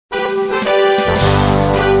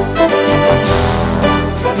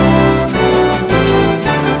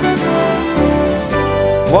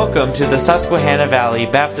Welcome to the Susquehanna Valley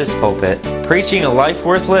Baptist Pulpit, preaching a life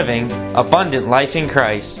worth living, abundant life in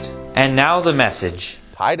Christ. And now the message.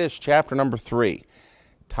 Titus chapter number 3.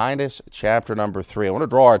 Titus chapter number 3. I want to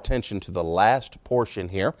draw our attention to the last portion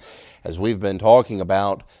here, as we've been talking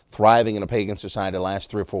about thriving in a pagan society the last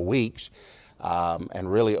 3 or 4 weeks, and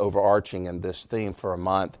really overarching in this theme for a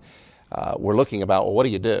month. We're looking about, well, what do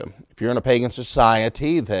you do? If you're in a pagan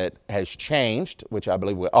society that has changed, which I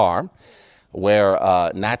believe we are, where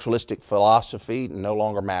naturalistic philosophy no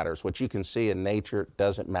longer matters. What you can see in nature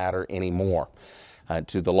doesn't matter anymore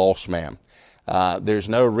to the lost man. There's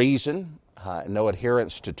no reason, no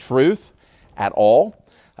adherence to truth at all.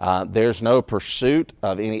 There's no pursuit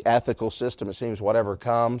of any ethical system. It seems whatever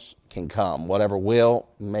comes can come. Whatever will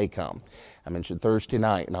may come. I mentioned Thursday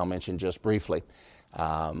night, and I'll mention just briefly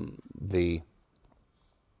the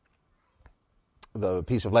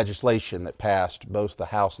piece of legislation that passed both the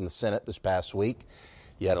House and the Senate this past week.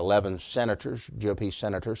 You had 11 senators, GOP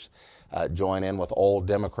senators, join in with all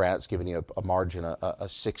Democrats, giving you a margin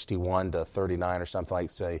of 61 to 39 or something like,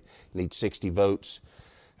 say, you need 60 votes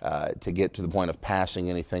to get to the point of passing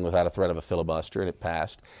anything without a threat of a filibuster, and it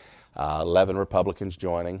passed. 11 Republicans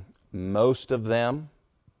joining. Most of them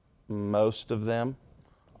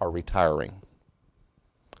are retiring.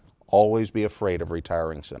 Always be afraid of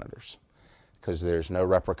retiring senators, because there's no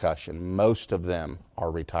repercussion. Most of them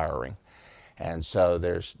are retiring. And so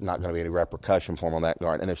there's not going to be any repercussion for them on that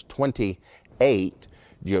regard. And there's 28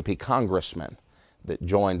 GOP congressmen that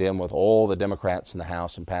joined in with all the Democrats in the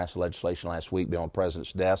House and passed legislation last week, be on the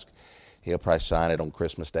president's desk. He'll probably sign it on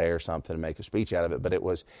Christmas Day or something and make a speech out of it. But it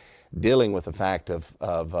was dealing with the fact of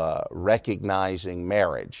recognizing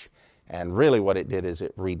marriage. And really what it did is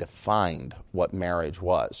it redefined what marriage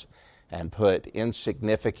was, and put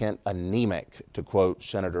insignificant, anemic, to quote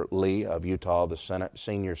Senator Lee of Utah, the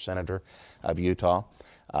senior senator of Utah,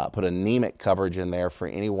 put anemic coverage in there for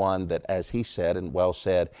anyone that, as he said, and well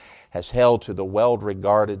said, has held to the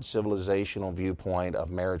well-regarded civilizational viewpoint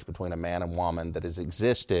of marriage between a man and woman that has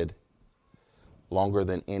existed longer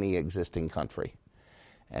than any existing country.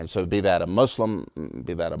 And so be that a Muslim,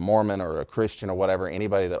 be that a Mormon or a Christian or whatever,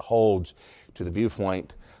 anybody that holds to the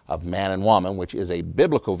viewpoint of man and woman, which is a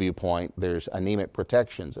biblical viewpoint, there's anemic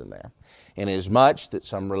protections in there. Inasmuch that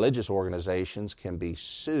some religious organizations can be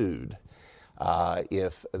sued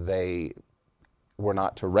if they were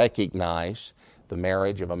not to recognize the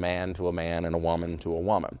marriage of a man to a man and a woman to a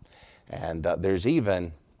woman. And there's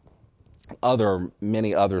even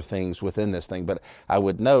many other things within this thing, but I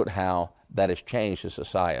would note how that has changed the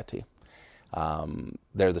society.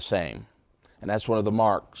 They're the same. And that's one of the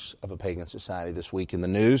marks of a pagan society. This week in the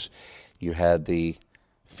news, you had the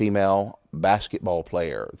female basketball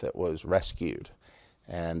player that was rescued.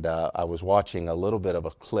 And I was watching a little bit of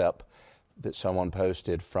a clip that someone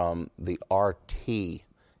posted from the RT,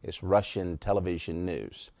 it's Russian television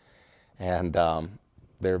news. And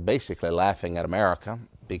they're basically laughing at America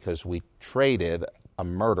because we traded a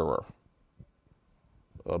murderer,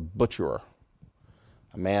 a butcherer,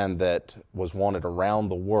 a man that was wanted around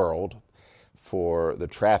the world for the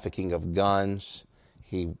trafficking of guns.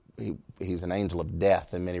 He's an angel of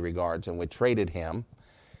death in many regards, and we traded him,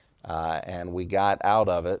 and we got out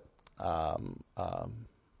of it a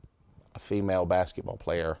female basketball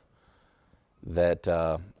player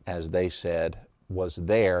that, as they said, was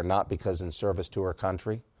there not because in service to her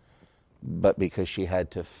country, but because she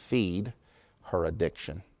had to feed her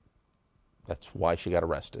addiction. That's why she got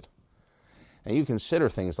arrested. And you consider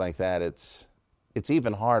things like that, it's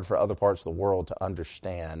even hard for other parts of the world to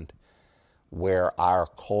understand where our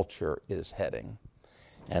culture is heading.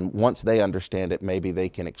 And once they understand it, maybe they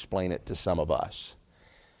can explain it to some of us.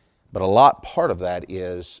 But part of that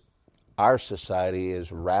is our society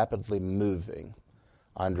is rapidly moving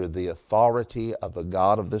under the authority of the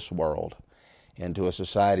God of this world into a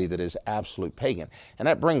society that is absolute pagan. And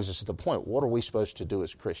that brings us to the point, what are we supposed to do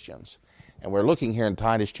as Christians? And we're looking here in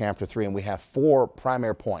Titus chapter 3, and we have 4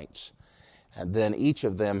 primary points. And then each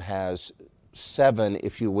of them has 7,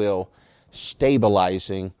 if you will,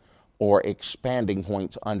 stabilizing or expanding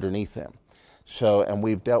points underneath them. So, and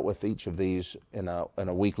we've dealt with each of these in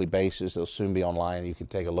a weekly basis. They'll soon be online. You can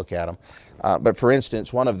take a look at them. But for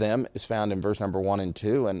instance, one of them is found in verse number 1 and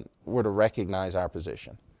 2, and we're to recognize our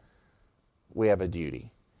position. We have a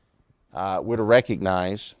duty. We're to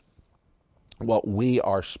recognize what we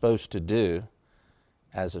are supposed to do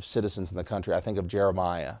as of citizens in the country. I think of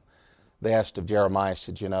Jeremiah. They asked of Jeremiah,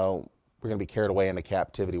 said, we're going to be carried away into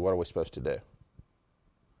captivity. What are we supposed to do?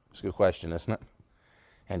 It's a good question, isn't it?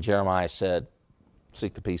 And Jeremiah said,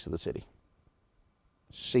 seek the peace of the city.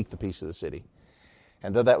 Seek the peace of the city.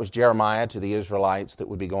 And though that was Jeremiah to the Israelites that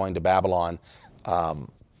would be going to Babylon,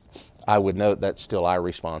 I would note that's still our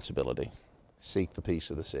responsibility. Seek the peace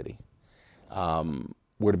of the city.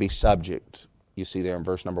 We're to be subject, you see there in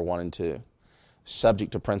verse number 1 and 2,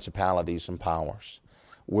 subject to principalities and powers.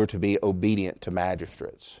 We're to be obedient to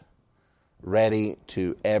magistrates, ready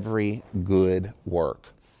to every good work,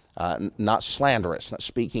 not slanderous, not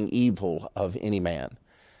speaking evil of any man,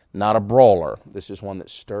 not a brawler. This is one that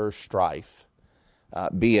stirs strife,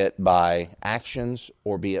 be it by actions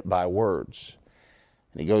or be it by words.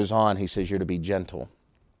 And he goes on, he says you're to be gentle.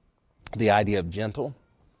 The idea of gentle,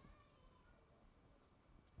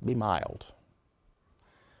 be mild.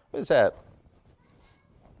 What is that?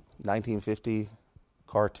 1950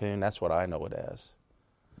 cartoon? That's what I know it as.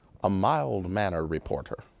 A mild-mannered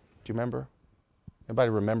reporter. Do you remember? Anybody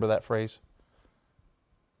remember that phrase?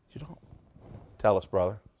 You don't? Tell us,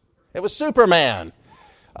 brother. It was Superman.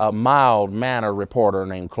 A mild-mannered reporter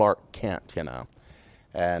named Clark Kent, you know.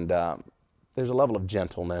 And there's a level of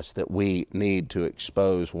gentleness that we need to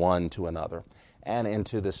expose one to another and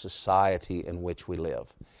into the society in which we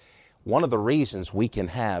live. One of the reasons we can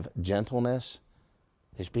have gentleness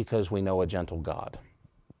is because we know a gentle God.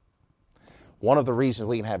 One of the reasons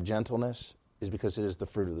we can have gentleness is because it is the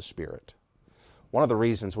fruit of the Spirit. One of the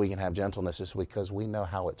reasons we can have gentleness is because we know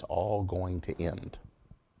how it's all going to end.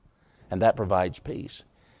 And that provides peace.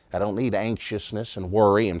 I don't need anxiousness and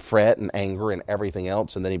worry and fret and anger and everything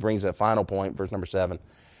else. And then he brings that final point, verse number 7,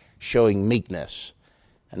 showing meekness.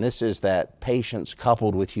 And this is that patience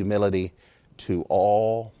coupled with humility to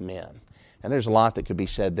all men. And there's a lot that could be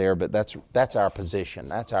said there, but that's our position.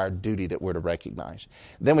 That's our duty that we're to recognize.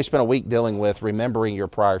 Then we spent a week dealing with remembering your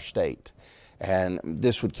prior state. And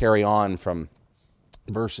this would carry on from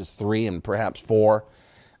verses 3 and perhaps 4.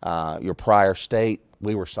 Your prior state,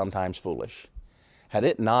 we were sometimes foolish. Had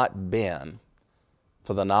it not been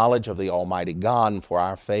for the knowledge of the Almighty God and for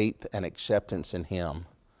our faith and acceptance in Him,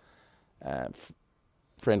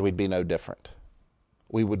 friend, we'd be no different.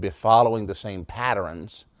 We would be following the same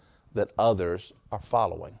patterns that others are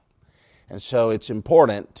following. And so it's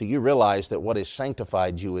important to you realize that what has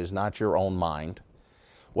sanctified you is not your own mind.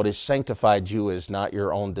 What has sanctified you is not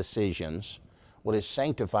your own decisions. What has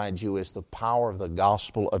sanctified you is the power of the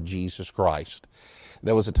gospel of Jesus Christ.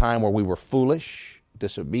 There was a time where we were foolish,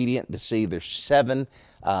 disobedient, deceived. There's 7,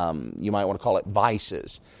 you might want to call it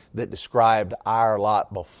vices, that described our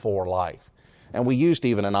lot before life. And we used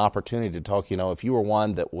even an opportunity to talk, if you were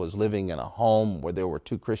one that was living in a home where there were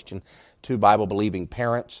 2 Bible-believing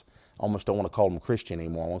parents, I almost don't want to call them Christian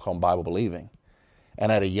anymore, I want to call them Bible-believing. And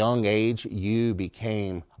at a young age, you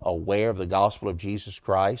became aware of the gospel of Jesus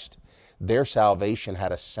Christ. Their salvation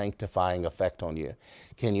had a sanctifying effect on you.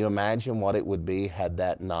 Can you imagine what it would be had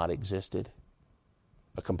that not existed?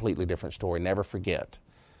 A completely different story. Never forget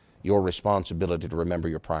your responsibility to remember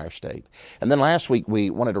your prior state. And then last week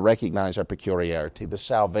we wanted to recognize our peculiarity, the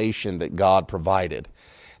salvation that God provided.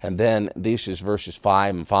 And then this is verses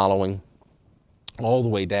 5 and following, all the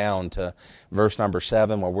way down to verse number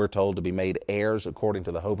 7, where we're told to be made heirs according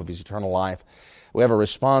to the hope of His eternal life. We have a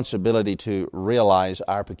responsibility to realize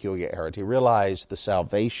our peculiarity, realize the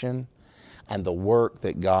salvation and the work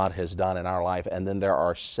that God has done in our life. And then there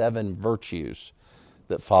are 7 virtues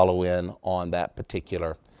that follow in on that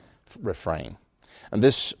particular refrain. And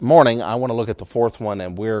this morning, I want to look at the 4th one,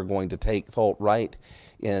 and we're going to take thought right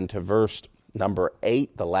into verse number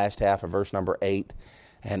 8, the last half of verse number 8,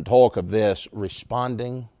 and talk of this,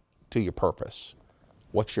 responding to your purpose.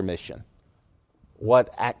 What's your mission?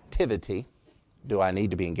 What activity do I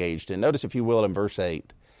need to be engaged in? Notice, if you will, in verse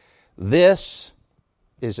 8, this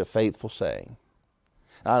is a faithful saying.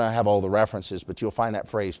 I don't have all the references, but you'll find that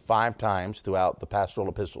phrase 5 times throughout the pastoral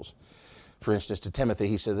epistles. For instance, to Timothy,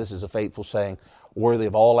 he said, this is a faithful saying, worthy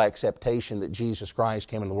of all acceptation, that Jesus Christ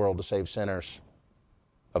came into the world to save sinners,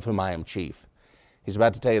 of whom I am chief. He's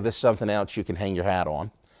about to tell you this is something else you can hang your hat on.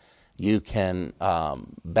 You can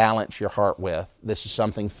balance your heart with. This is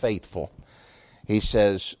something faithful. He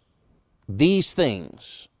says, these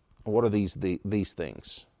things. What are these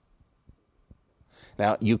things?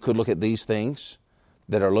 Now, you could look at these things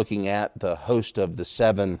that are looking at the host of the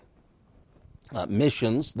 7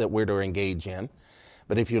 missions that we're to engage in.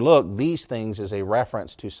 But if you look, these things is a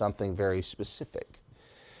reference to something very specific.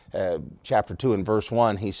 Chapter 2 and verse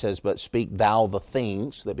 1, he says, but speak thou the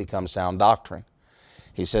things that become sound doctrine.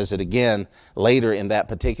 He says it again later in that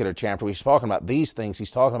particular chapter. He's talking about these things.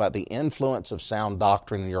 He's talking about the influence of sound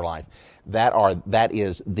doctrine in your life. That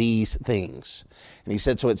is these things. And he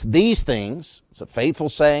said, so it's these things. It's a faithful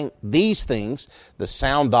saying. These things, the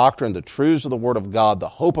sound doctrine, the truths of the Word of God, the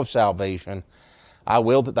hope of salvation, I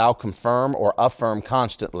will that thou confirm or affirm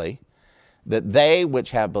constantly that they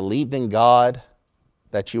which have believed in God,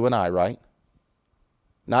 that's you and I, right?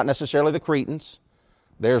 Not necessarily the Cretans.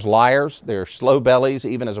 There's liars, there's slow bellies,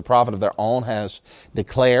 even as a prophet of their own has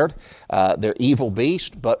declared. They're evil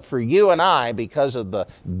beasts. But for you and I, because of the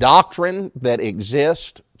doctrine that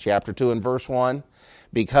exists, chapter 2 and verse 1,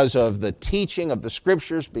 because of the teaching of the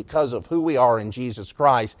Scriptures, because of who we are in Jesus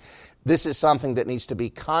Christ, this is something that needs to be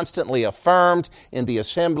constantly affirmed in the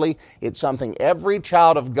assembly. It's something every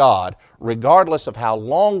child of God, regardless of how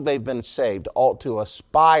long they've been saved, ought to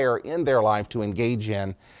aspire in their life to engage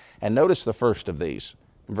in. And notice the first of these,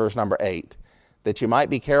 verse number 8, that you might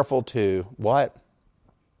be careful to, what?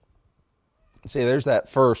 See, there's that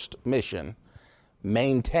first mission.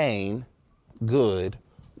 Maintain good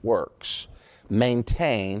works.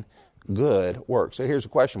 Maintain good works. So here's a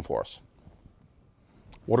question for us.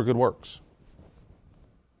 What are good works?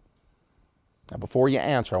 Now, before you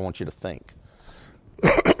answer, I want you to think.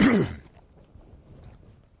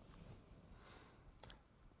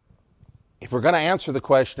 If we're going to answer the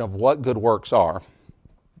question of what good works are,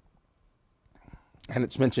 and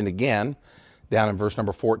it's mentioned again down in verse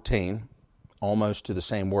number 14, almost to the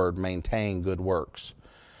same word, maintain good works.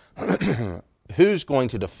 Who's going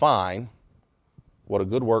to define what a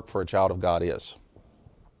good work for a child of God is?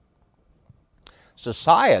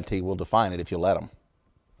 Society will define it if you let them.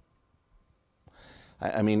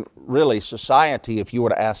 I mean, really, society, if you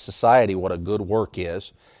were to ask society what a good work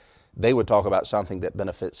is, they would talk about something that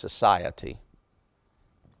benefits society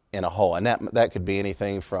in a whole. And that could be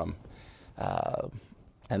anything from,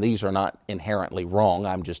 and these are not inherently wrong,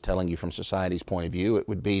 I'm just telling you from society's point of view, it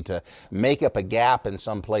would be to make up a gap in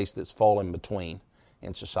some place that's fallen between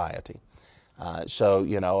in society. So,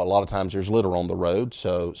 a lot of times there's litter on the road,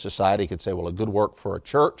 so society could say, well, a good work for a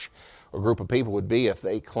church or a group of people would be if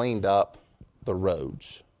they cleaned up the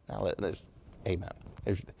roads. Now, amen.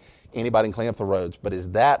 Anybody can clean up the roads, but is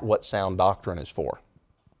that what sound doctrine is for?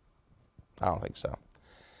 I don't think so.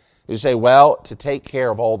 You say, well, to take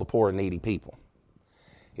care of all the poor and needy people.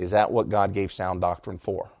 Is that what God gave sound doctrine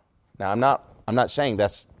for? Now, I'm not saying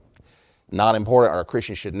that's not important, or a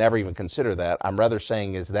Christian should never even consider that. I'm rather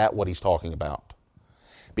saying, is that what he's talking about?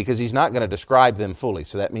 Because he's not going to describe them fully,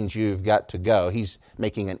 so that means you've got to go. He's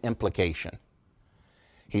making an implication.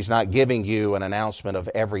 He's not giving you an announcement of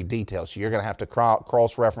every detail, so you're going to have to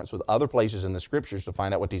cross-reference with other places in the Scriptures to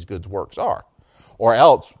find out what these good works are. Or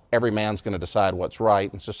else, every man's going to decide what's right,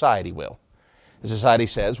 and society will. Society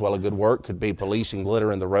says, well, a good work could be policing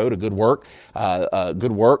litter in the road. A good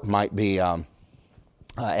work might be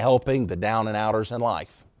helping the down and outers in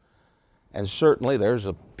life. And certainly there's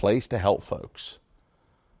a place to help folks.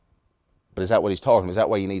 But is that what he's talking about? Is that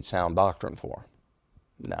what you need sound doctrine for?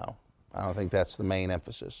 No, I don't think that's the main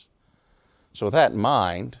emphasis. So with that in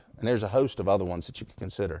mind, and there's a host of other ones that you can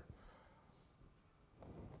consider,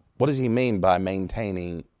 what does he mean by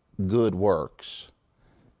maintaining good works?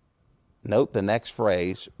 Note the next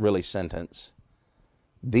phrase, really sentence.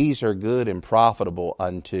 These are good and profitable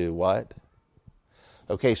unto what?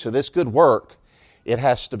 Okay, so this good work, it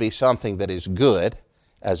has to be something that is good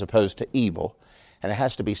as opposed to evil. And it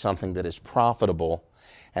has to be something that is profitable.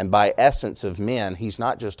 And by essence of men, he's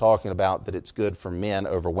not just talking about that it's good for men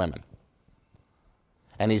over women.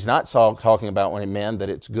 And he's not talking about when men that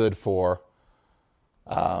it's good for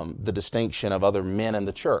the distinction of other men in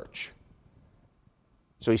the church.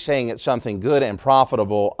 So he's saying it's something good and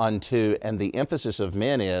profitable unto, and the emphasis of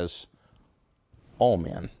men is all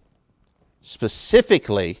men.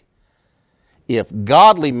 Specifically, if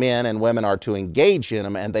godly men and women are to engage in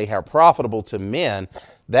them and they are profitable to men,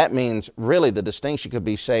 that means really the distinction could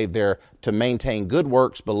be saved there to maintain good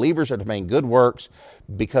works. Believers are to maintain good works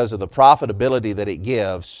because of the profitability that it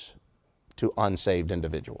gives to unsaved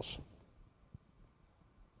individuals.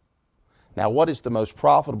 Now, what is the most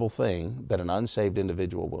profitable thing that an unsaved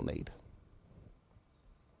individual will need?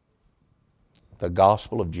 The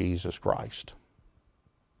gospel of Jesus Christ.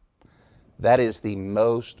 That is the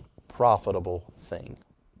most profitable thing.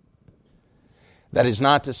 That is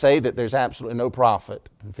not to say that there's absolutely no profit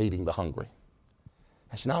in feeding the hungry.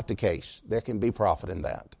 That's not the case. There can be profit in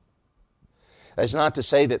that. That's not to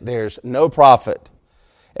say that there's no profit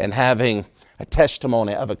in having a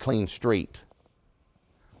testimony of a clean street.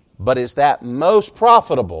 But is that most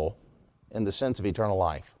profitable in the sense of eternal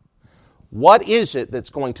life? What is it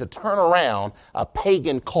that's going to turn around a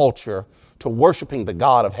pagan culture to worshiping the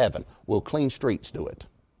God of heaven? Will clean streets do it?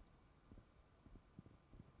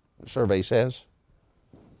 The survey says.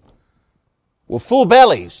 Will full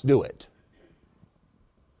bellies do it?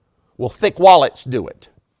 Will thick wallets do it?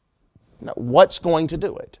 Now, what's going to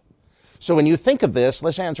do it? So when you think of this,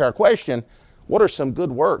 let's answer our question, what are some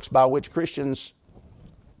good works by which Christians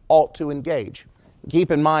ought to engage?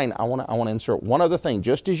 Keep in mind, I want to insert one other thing.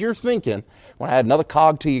 Just as you're thinking, when I add another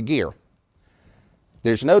cog to your gear,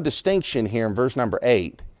 there's no distinction here in verse number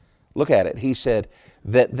 8. Look at it. He said,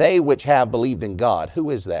 that they which have believed in God.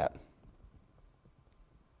 Who is that?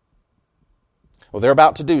 Well, they're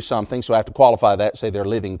about to do something, so I have to qualify that, say they're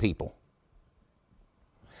living people.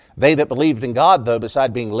 They that believed in God, though,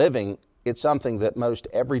 beside being living, it's something that most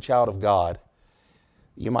every child of God,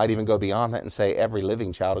 you might even go beyond that and say every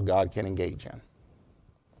living child of God can engage in.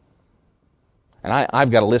 And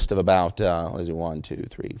I've got a list of about, 1, 2,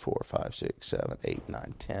 3, 4, 5, 6, 7, 8,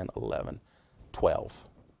 9, 10, 11, 12.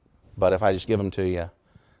 But if I just give them to you,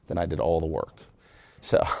 then I did all the work.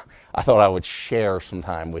 So I thought I would share some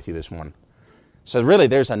time with you this morning. So really,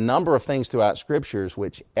 there's a number of things throughout Scriptures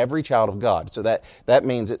which every child of God, so that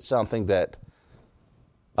means it's something that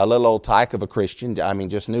a little old tyke of a Christian,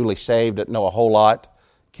 just newly saved, that know a whole lot,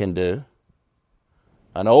 can do.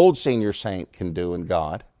 An old senior saint can do in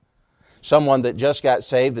God. Someone that just got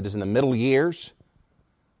saved that is in the middle years.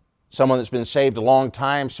 Someone that's been saved a long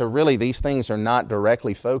time. So really, these things are not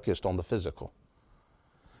directly focused on the physical.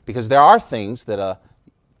 Because there are things that a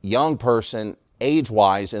young person,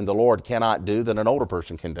 age-wise in the Lord, cannot do that an older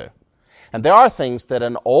person can do. And there are things that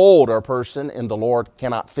an older person in the Lord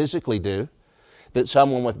cannot physically do that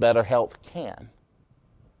someone with better health can.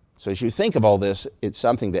 So as you think of all this, it's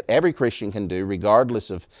something that every Christian can do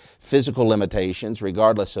regardless of physical limitations,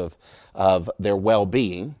 regardless of their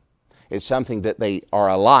well-being. It's something that they are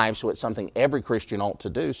alive, so it's something every Christian ought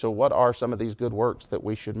to do. So what are some of these good works that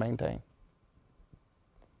we should maintain?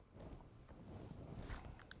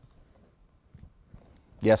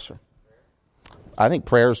 Yes, sir. I think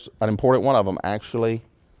prayer's an important one of them, actually.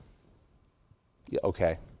 Yeah,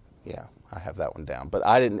 okay. Yeah, I have that one down. But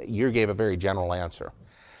you gave a very general answer.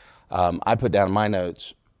 I put down in my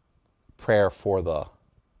notes, prayer for the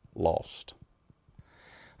lost.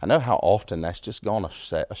 I know how often that's just gone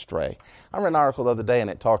astray. I read an article the other day and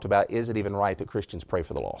it talked about, is it even right that Christians pray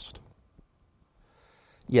for the lost?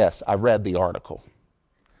 Yes, I read the article.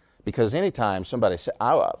 Because anytime somebody says,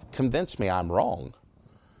 convince me I'm wrong.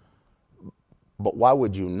 But why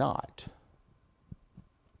would you not?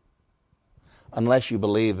 Unless you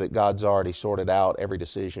believe that God's already sorted out every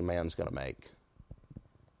decision man's going to make.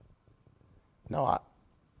 No,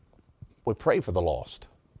 we pray for the lost.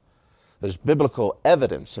 There's biblical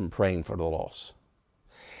evidence in praying for the lost.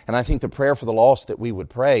 And I think the prayer for the lost that we would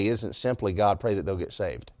pray isn't simply, God, pray that they'll get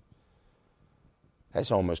saved.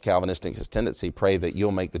 That's almost Calvinistic tendency, pray that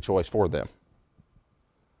you'll make the choice for them.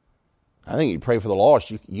 I think you pray for the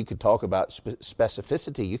lost, you could talk about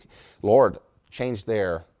specificity. Lord, change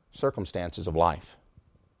their circumstances of life.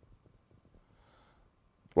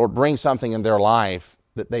 Lord, bring something in their life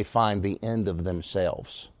that they find the end of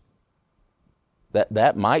themselves.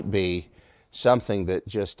 That might be something that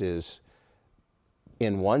just is,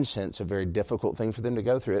 in one sense, a very difficult thing for them to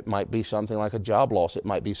go through. It might be something like a job loss. It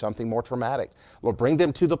might be something more traumatic. Lord, bring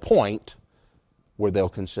them to the point where they'll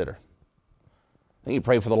consider. Then you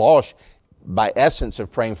pray for the lost. By essence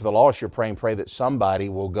of praying for the lost, you're pray that somebody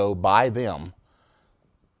will go by them,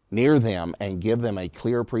 near them, and give them a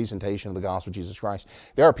clear presentation of the gospel of Jesus Christ.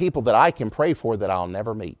 There are people that I can pray for that I'll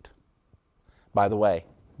never meet. By the way,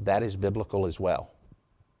 that is biblical as well.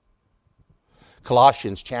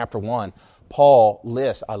 Colossians chapter 1, Paul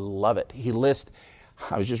lists, I love it.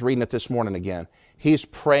 I was just reading it this morning again. He's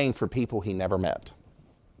praying for people he never met.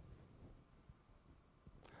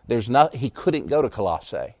 He couldn't go to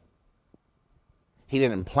Colossae. He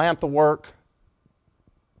didn't plant the work.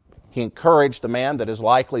 He encouraged the man that is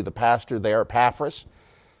likely the pastor there, Epaphras.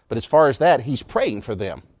 But as far as that, he's praying for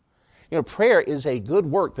them. You know, prayer is a good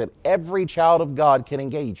work that every child of God can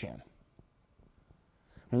engage in.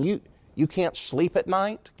 When you can't sleep at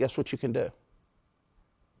night, guess what you can do?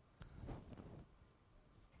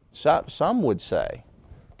 Some would say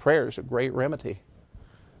prayer is a great remedy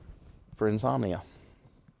for insomnia.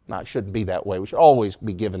 Now, it shouldn't be that way. We should always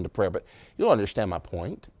be given to prayer, but you'll understand my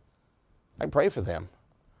point. I pray for them.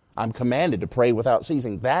 I'm commanded to pray without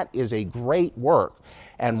ceasing. That is a great work,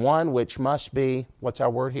 and one which must be, what's our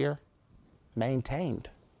word here? Maintained.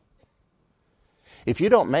 If you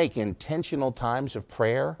don't make intentional times of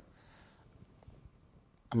prayer,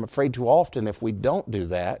 I'm afraid too often if we don't do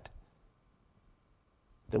that,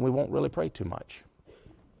 then we won't really pray too much.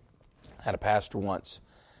 I had a pastor once,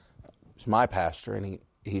 it was my pastor, and he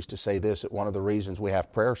used to say this, that one of the reasons we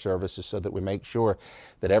have prayer service is so that we make sure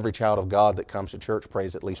that every child of God that comes to church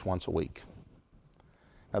prays at least once a week.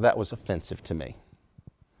 Now that was offensive to me,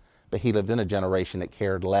 but he lived in a generation that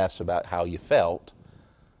cared less about how you felt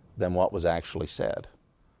than what was actually said.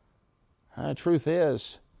 The truth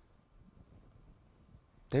is,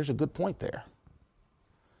 there's a good point there.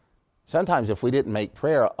 Sometimes if we didn't make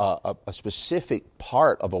prayer a specific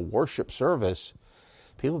part of a worship service,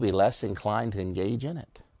 people would be less inclined to engage in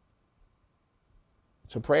it.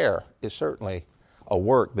 So prayer is certainly a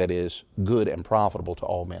work that is good and profitable to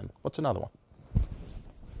all men. What's another one?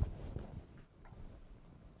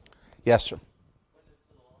 Yes, sir.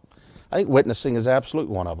 I think witnessing is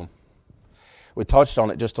absolutely one of them. We touched on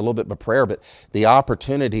it just a little bit by prayer, but the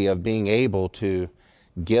opportunity of being able to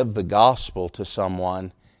give the gospel to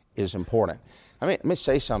someone is important. Let me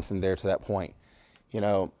say something there to that point. You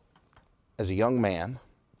know, as a young man,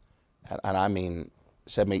 and I mean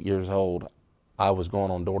 7, 8 years old, I was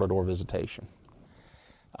going on door-to-door visitation.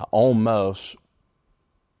 Almost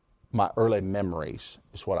my early memories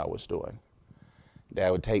is what I was doing. Dad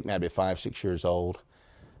would take me, I'd be 5, 6 years old.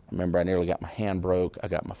 I remember I nearly got my hand broke. I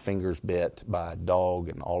got my fingers bit by a dog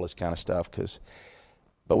and all this kind of stuff.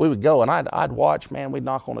 But we would go, and I'd watch, man, we'd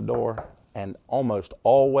knock on the door, and almost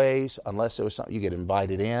always, unless there was something you get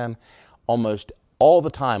invited in, almost all the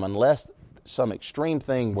time, unless some extreme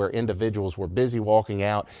thing where individuals were busy walking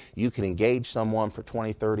out, you can engage someone for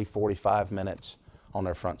 20, 30, 45 minutes on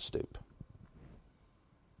their front stoop.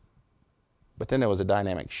 But then there was a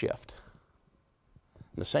dynamic shift.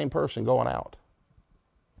 The same person going out.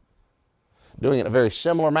 Doing it in a very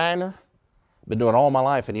similar manner. Been doing it all my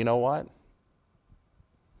life, and you know what?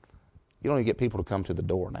 You don't even get people to come to the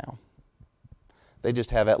door now. They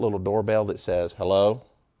just have that little doorbell that says, hello,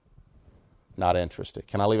 not interested.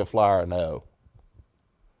 Can I leave a flyer? No.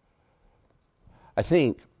 I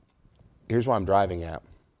think, here's what I'm driving at.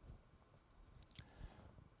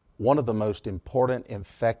 One of the most important,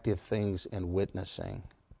 effective things in witnessing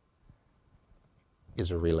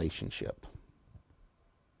is a relationship.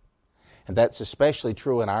 And that's especially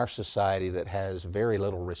true in our society that has very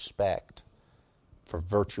little respect for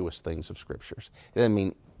virtuous things of Scriptures. It doesn't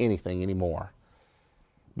mean anything anymore.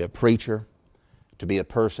 To be a preacher, to be a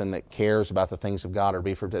person that cares about the things of God,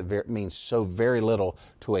 it means so very little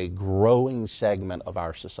to a growing segment of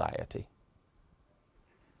our society.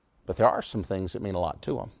 But there are some things that mean a lot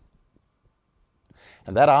to them.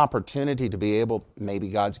 And that opportunity to be able, maybe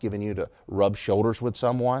God's given you to rub shoulders with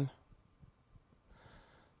someone.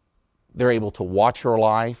 They're able to watch your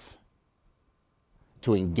life,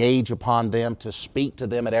 to engage upon them, to speak to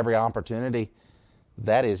them at every opportunity.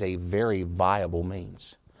 That is a very viable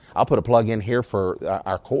means. I'll put a plug in here for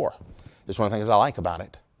our core. It's one of the things I like about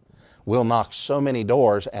it. We'll knock so many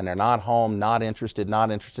doors and they're not home, not interested,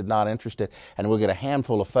 and we'll get a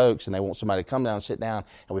handful of folks and they want somebody to come down and sit down,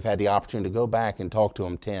 and we've had the opportunity to go back and talk to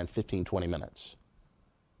them 10, 15, 20 minutes.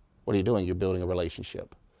 What are you doing? You're building a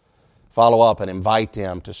relationship. Follow up and invite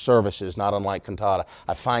them to services not unlike cantata.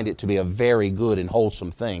 I find it to be a very good and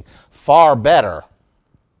wholesome thing. Far better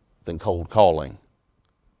than cold calling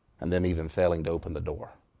and them even failing to open the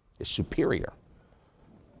door. It's superior.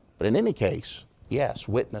 But in any case, yes,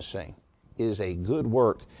 witnessing is a good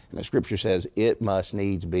work, and the Scripture says it must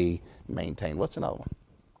needs be maintained. What's another one?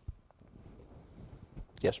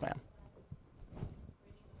 Yes, ma'am.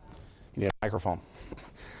 You need a microphone.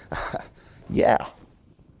 Yeah.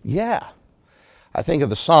 I think of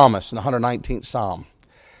the psalmist in the 119th Psalm.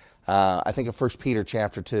 I think of 1 Peter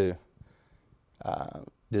chapter 2.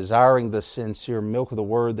 Desiring the sincere milk of the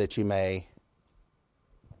word that you may...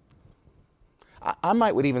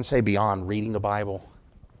 I would even say beyond reading the Bible,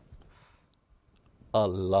 a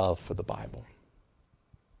love for the Bible.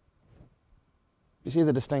 You see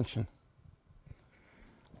the distinction?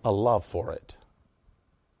 A love for it.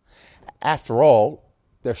 After all,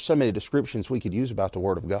 there's so many descriptions we could use about the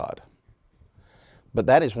Word of God. But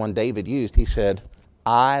that is one David used. He said,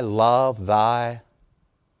 I love thy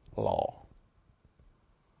law.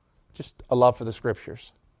 Just a love for the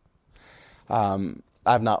Scriptures.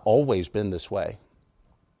 I've not always been this way,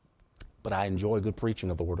 but I enjoy good preaching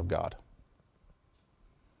of the Word of God.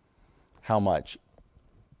 How much?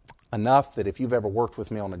 Enough that if you've ever worked with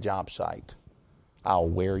me on a job site, I'll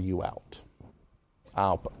wear you out.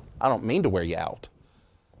 I don't mean to wear you out,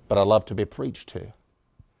 but I love to be preached to.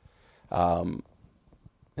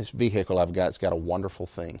 This vehicle I've got, it's got a wonderful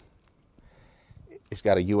thing. It's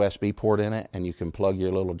got a USB port in it, and you can plug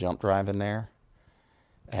your little jump drive in there.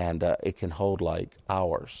 And it can hold like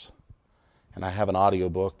hours. And I have an audio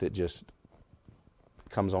book that just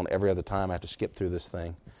comes on every other time I have to skip through this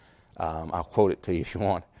thing. I'll quote it to you if you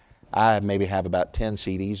want. I maybe have about 10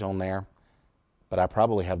 CDs on there, but I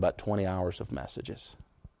probably have about 20 hours of messages.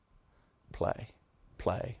 Play.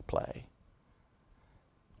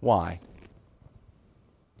 Why?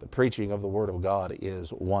 The preaching of the Word of God is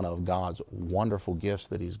one of God's wonderful gifts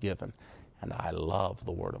that He's given. And I love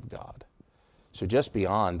the Word of God. So just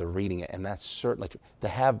beyond the reading it, and that's certainly true,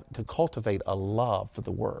 to cultivate a love for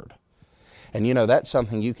the Word. And you know, that's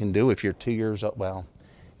something you can do if you're 2 years old, well,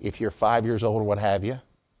 if you're 5 years old or what have you,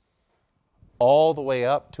 all the way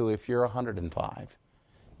up to if you're 105.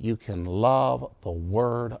 You can love the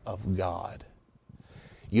Word of God.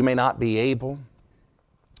 You may not be able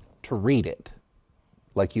to read it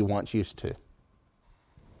like you once used to.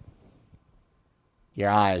 Your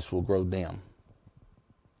eyes will grow dim.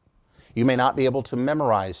 You may not be able to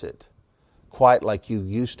memorize it quite like you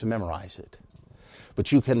used to memorize it.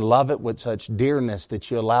 But you can love it with such dearness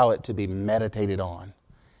that you allow it to be meditated on.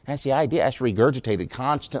 That's the idea. That's regurgitated,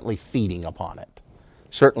 constantly feeding upon it.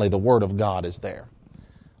 Certainly the Word of God is there.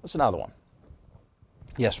 What's another one?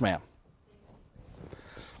 Yes, ma'am.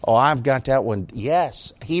 Oh, I've got that one.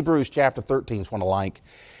 Yes, Hebrews chapter 13 is one I like.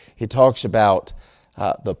 It talks about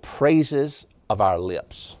the praises of our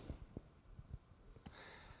lips.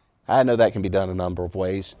 I know that can be done a number of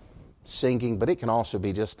ways, singing, but it can also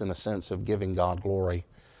be just in a sense of giving God glory,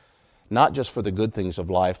 not just for the good things of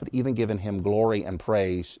life, but even giving Him glory and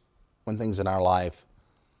praise when things in our life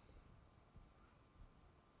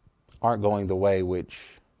aren't going the way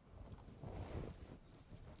which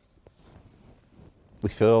we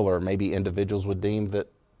feel or maybe individuals would deem that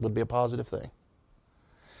would be a positive thing.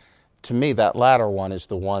 To me, that latter one is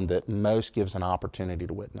the one that most gives an opportunity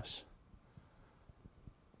to witness.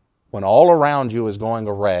 When all around you is going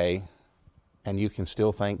array and you can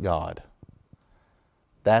still thank God,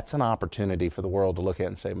 that's an opportunity for the world to look at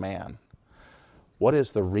and say, man, what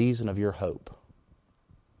is the reason of your hope?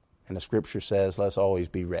 And the Scripture says, let's always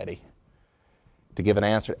be ready to give an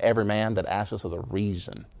answer to every man that asks us of the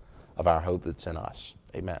reason of our hope that's in us.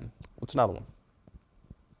 Amen. What's another one?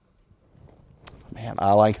 Man,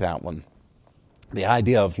 I like that one. The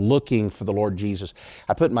idea of looking for the Lord Jesus.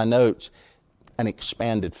 I put in my notes, an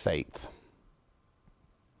expanded faith.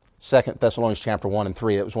 2 Thessalonians chapter 1 and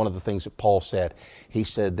 3, that was one of the things that Paul said. He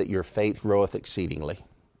said that your faith groweth exceedingly.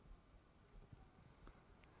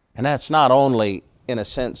 And that's not only in a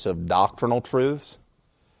sense of doctrinal truths,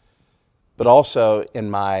 but also in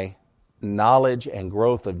my knowledge and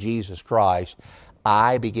growth of Jesus Christ,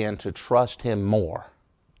 I began to trust Him more.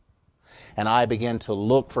 And I began to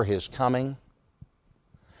look for His coming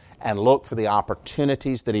and look for the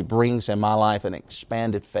opportunities that He brings in my life, an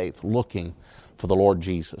expanded faith, looking for the Lord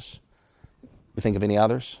Jesus. You think of any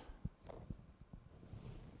others?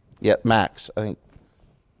 Yep, Max, I think.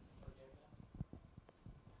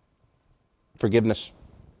 Forgiveness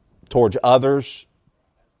towards others.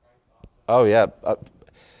 Oh, yeah.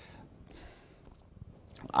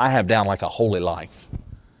 I have down like a holy life,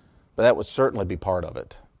 but that would certainly be part of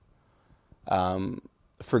it.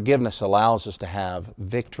 Forgiveness allows us to have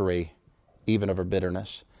victory even over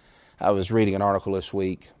bitterness. I was reading an article this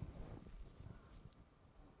week.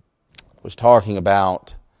 It was talking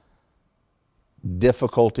about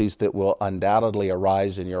difficulties that will undoubtedly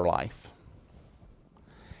arise in your life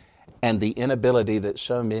and the inability that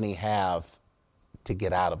so many have to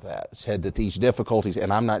get out of that. It said that these difficulties,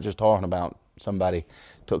 and I'm not just talking about somebody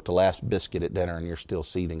took the last biscuit at dinner and you're still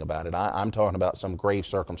seething about it. I'm talking about some grave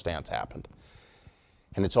circumstance happened.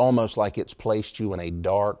 And it's almost like it's placed you in a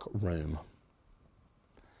dark room.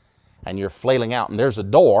 And you're flailing out. And there's a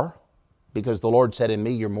door, because the Lord said, in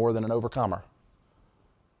me you're more than an overcomer.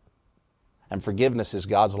 And forgiveness is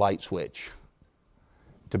God's light switch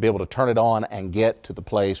to be able to turn it on and get to the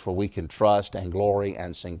place where we can trust and glory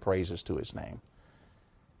and sing praises to His name.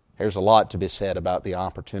 There's a lot to be said about the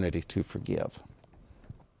opportunity to forgive.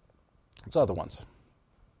 What's other ones?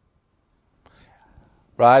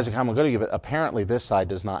 Brother Isaac, I'm going to give it. Apparently this side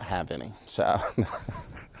does not have any. So,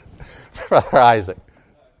 Brother Isaac.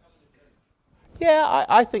 Yeah,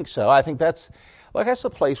 I think so. I think that's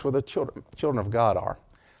the place where the children of God are.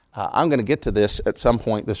 I'm going to get to this at some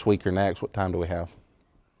point this week or next. What time do we have?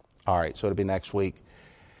 All right, so it'll be next week.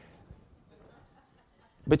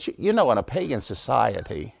 But you know, in a pagan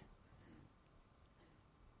society,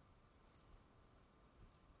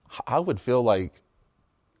 I would feel like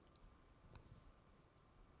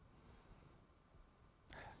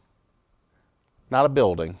not a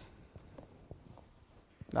building,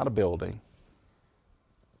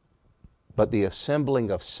 but the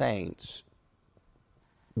assembling of saints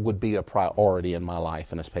would be a priority in my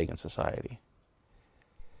life in this pagan society.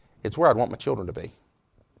 It's where I'd want my children to be.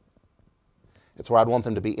 It's where I'd want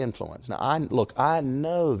them to be influenced. Now, I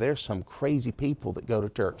know there's some crazy people that go to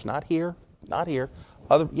church. Not here.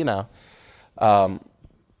 Other,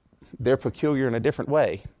 They're peculiar in a different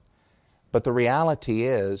way. But the reality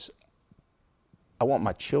is, I want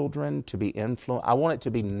my children to be influenced. I want it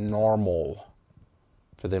to be normal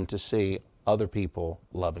for them to see other people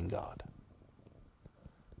loving God.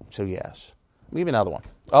 So yes. Let me give you another one.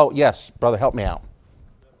 Oh, yes, brother, help me out.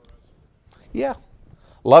 Yeah.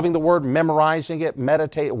 Loving the Word, memorizing it,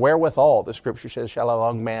 meditate, wherewithal, the Scripture says, shall a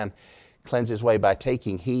young man cleanse his way by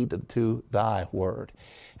taking heed to thy Word.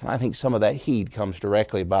 And I think some of that heed comes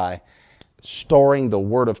directly by storing the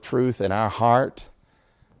Word of truth in our heart.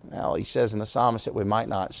 Well, he says in the psalmist that we might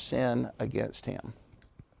not sin against Him.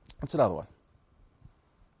 What's another one?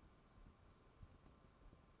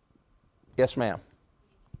 Yes, ma'am.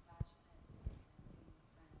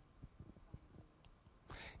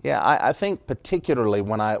 Yeah, I think particularly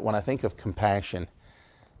when I think of compassion,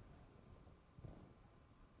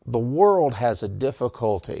 the world has a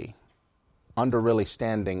difficulty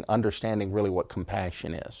understanding really what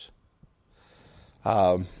compassion is.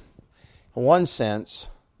 In one sense,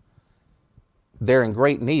 they're in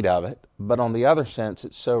great need of it, but on the other sense,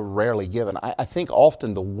 it's so rarely given. I think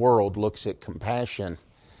often the world looks at compassion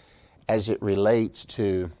as it relates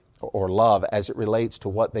to, or love, as it relates to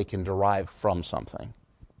what they can derive from something.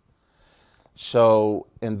 So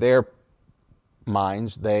in their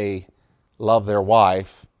minds, they love their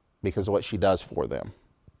wife because of what she does for them.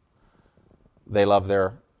 They love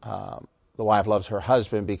the wife loves her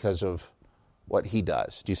husband because of what he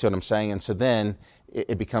does. Do you see what I'm saying? And so then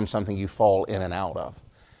it becomes something you fall in and out of.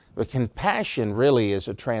 But compassion really is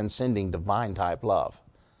a transcending divine type love.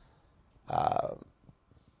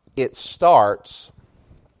 It starts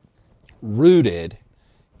rooted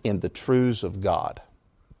in the truths of God.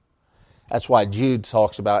 That's why Jude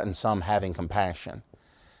talks about in some having compassion.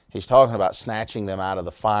 He's talking about snatching them out of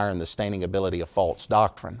the fire and the staining ability of false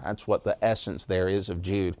doctrine. That's what the essence there is of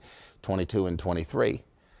Jude 22 and 23.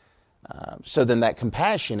 So then that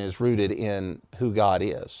compassion is rooted in who God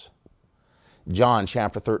is. John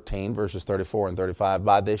chapter 13, verses 34 and 35,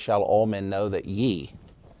 by this shall all men know that ye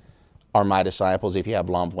are my disciples if you have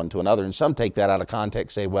love one to another. And some take that out of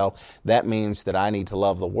context, say, well, that means that I need to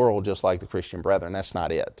love the world just like the Christian brethren. That's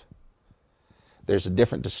not it. There's a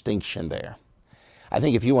different distinction there. I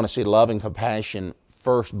think if you want to see love and compassion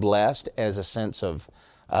first blessed as a sense of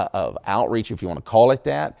outreach, if you want to call it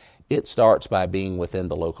that, it starts by being within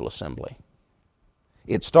the local assembly.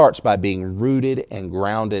 It starts by being rooted and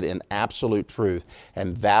grounded in absolute truth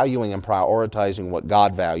and valuing and prioritizing what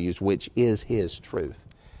God values, which is His truth.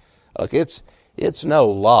 Look, it's no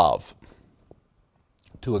love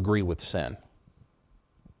to agree with sin,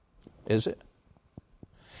 is it?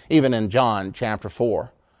 Even in John chapter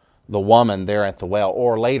 4, the woman there at the well,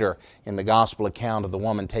 or later in the gospel account of the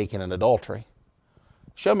woman taken in adultery,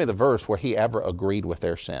 show me the verse where he ever agreed with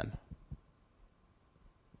their sin.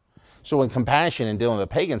 So in compassion in dealing with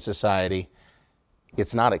a pagan society,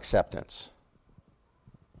 it's not acceptance.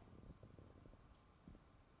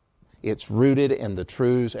 It's rooted in the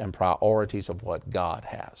truths and priorities of what God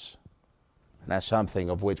has. And that's something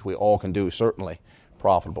of which we all can do, certainly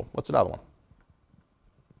profitable. What's another one?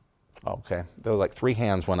 Okay, there was like 3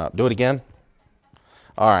 hands went up. Do it again.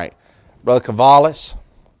 All right. Brother Cavalis,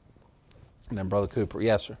 and then Brother Cooper.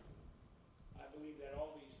 Yes, sir. I believe that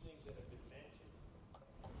all these things that have been mentioned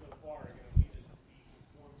so far are going to lead us to be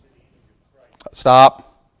conformed to the image of Christ.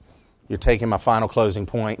 Stop. You're taking my final closing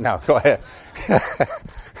point. No, go ahead.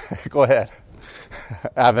 Go ahead.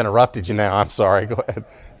 I've interrupted you now. I'm sorry. Go ahead.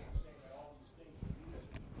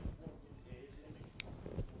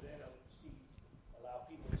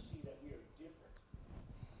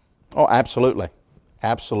 Oh, absolutely.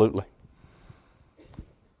 Absolutely.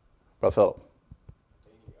 Brother Philip.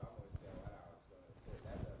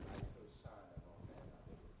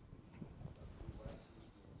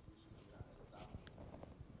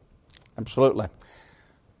 Absolutely.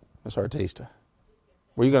 Ms. Artista.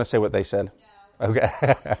 Were you going to say what they said? No. Okay.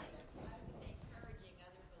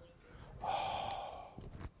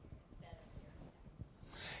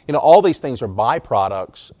 You know, all these things are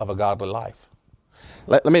byproducts of a godly life.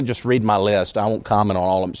 Let me just read my list. I won't comment on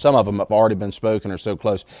all of them. Some of them have already been spoken or so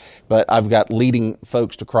close. But I've got leading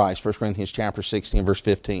folks to Christ, 1 Corinthians chapter 16, verse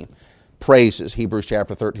 15. Praises, Hebrews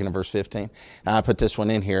chapter 13 and verse 15. Now, I put this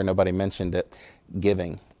one in here. Nobody mentioned it.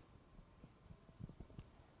 Giving.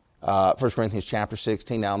 1 Corinthians chapter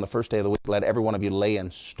 16, now on the first day of the week, let every one of you lay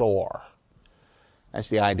in store. That's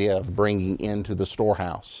the idea of bringing into the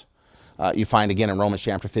storehouse. You find again in Romans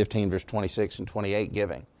chapter 15, verse 26 and 28,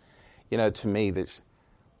 giving. You know, to me,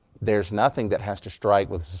 there's nothing that has to strike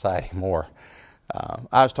with society more.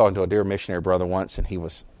 I was talking to a dear missionary brother once, and we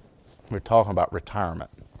were talking about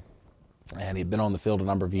retirement. And he'd been on the field a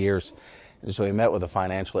number of years. And so he met with a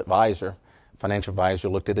financial advisor. Financial advisor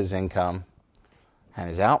looked at his income and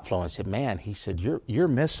his outflow and said, man, he said, you're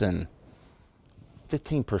missing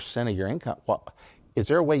 15% of your income. Well, is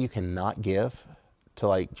there a way you can not give to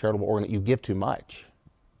like charitable organizations? You give too much.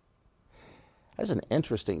 That's an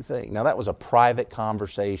interesting thing. Now, that was a private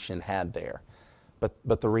conversation had there.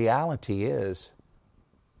 But the reality is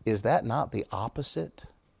that not the opposite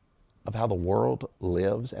of how the world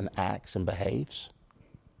lives and acts and behaves?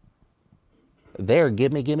 There,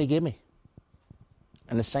 give me, give me, give me.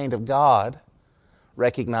 And the saint of God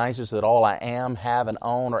recognizes that all I am, have, and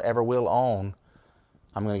own, or ever will own,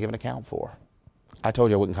 I'm going to give an account for. I told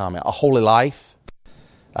you I wouldn't comment. A holy life,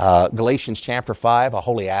 Galatians chapter 5, a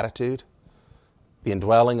holy attitude, the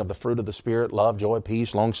indwelling of the fruit of the Spirit, love, joy,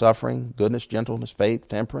 peace, long-suffering, goodness, gentleness, faith,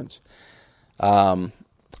 temperance, a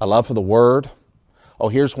love for the Word. Oh,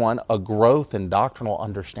 here's one, a growth in doctrinal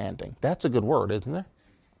understanding. That's a good word, isn't it?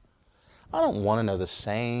 I don't want to know the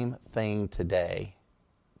same thing today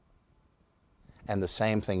and the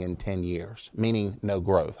same thing in 10 years, meaning no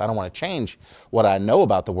growth. I don't want to change what I know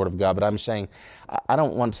about the Word of God, but I'm saying I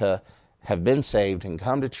don't want to have been saved and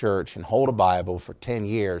come to church and hold a Bible for 10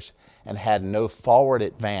 years and had no forward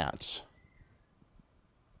advance.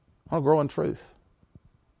 I want to grow in truth.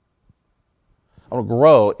 I want to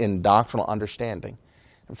grow in doctrinal understanding.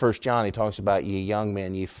 In 1 John, he talks about ye young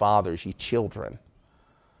men, ye fathers, ye children.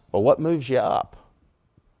 Well, what moves you up?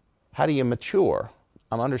 How do you mature?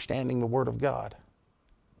 I'm understanding the Word of God.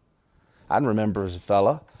 I remember as a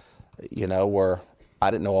fella, where I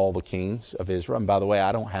didn't know all the kings of Israel. And by the way,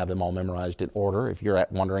 I don't have them all memorized in order. If you're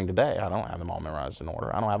wondering today, I don't have them all memorized in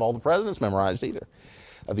order. I don't have all the presidents memorized either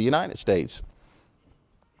of the United States.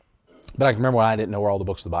 But I can remember when I didn't know where all the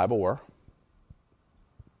books of the Bible were.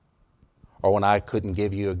 Or when I couldn't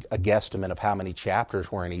give you a guesstimate of how many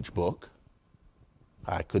chapters were in each book.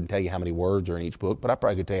 I couldn't tell you how many words are in each book, but I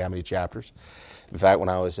probably could tell you how many chapters. In fact, when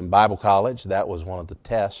I was in Bible college, that was one of the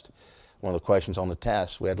tests, one of the questions on the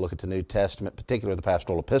test. We had to look at the New Testament, particularly the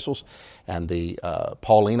pastoral epistles and the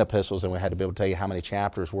Pauline epistles, and we had to be able to tell you how many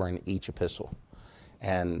chapters were in each epistle.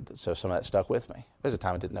 And so some of that stuck with me. There's a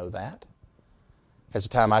time I didn't know that. There's a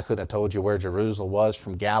time I couldn't have told you where Jerusalem was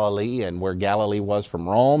from Galilee and where Galilee was from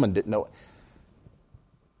Rome and didn't know.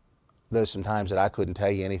 There's some times that I couldn't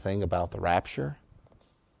tell you anything about the rapture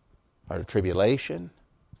or the tribulation.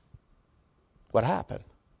 What happened?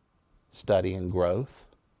 Study and growth.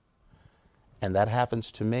 And that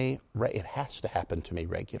happens to me, it has to happen to me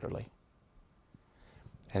regularly.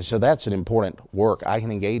 And so that's an important work. I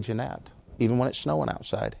can engage in that, even when it's snowing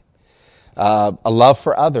outside. A love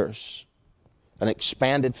for others, an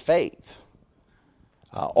expanded faith.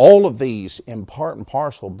 All of these, in part and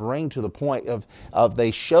parcel, bring to the point of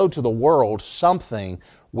they show to the world something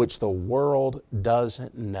which the world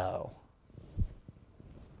doesn't know.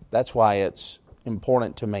 That's why it's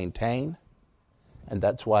important to maintain, and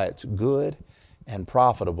that's why it's good and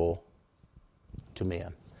profitable to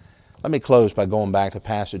men. Let me close by going back to the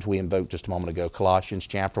passage we invoked just a moment ago, Colossians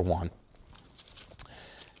chapter 1.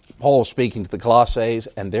 Paul is speaking to the Colossaes,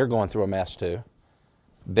 and they're going through a mess too.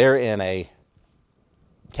 They're in a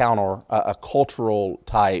cultural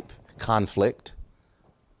type conflict.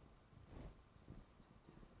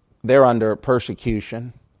 They're under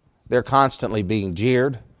persecution. They're constantly being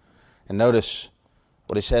jeered. And notice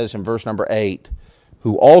what he says in verse number 8,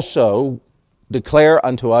 who also declare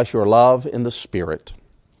unto us your love in the Spirit.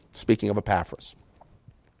 Speaking of Epaphras.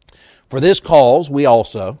 For this cause we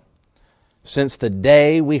also, since the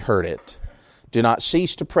day we heard it, do not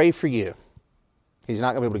cease to pray for you. He's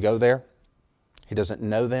not going to be able to go there. He doesn't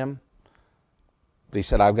know them. But he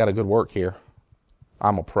said, I've got a good work here.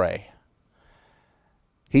 I'm going to pray.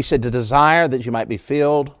 He said, to desire that you might be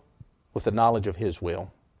filled with the knowledge of His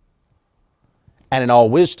will. And in all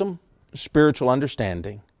wisdom, spiritual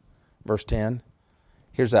understanding. Verse 10.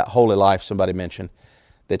 Here's that holy life somebody mentioned.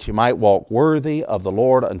 That you might walk worthy of the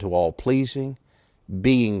Lord unto all pleasing,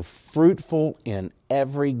 being fruitful in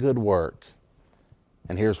every good work.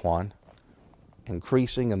 And here's one.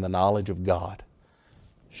 Increasing in the knowledge of God.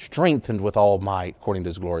 Strengthened with all might according to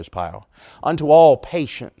His glorious power. Unto all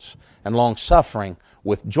patience and long-suffering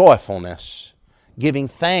with joyfulness, giving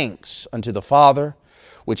thanks unto the Father,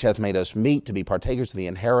 which hath made us meet to be partakers of the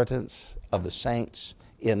inheritance of the saints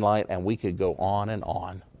in light. And we could go on and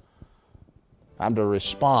on. I'm to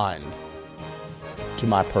respond to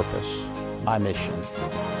my purpose, my mission.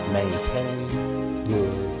 Maintain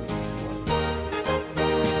good works.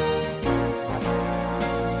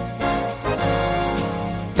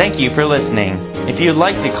 Thank you for listening. If you'd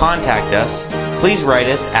like to contact us, please write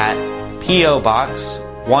us at P.O. Box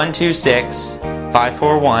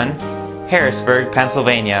 126-541, Harrisburg,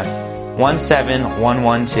 Pennsylvania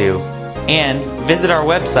 17112, and visit our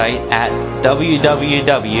website at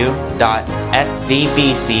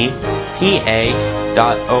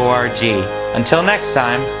www.svbcpa.org. Until next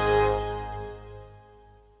time,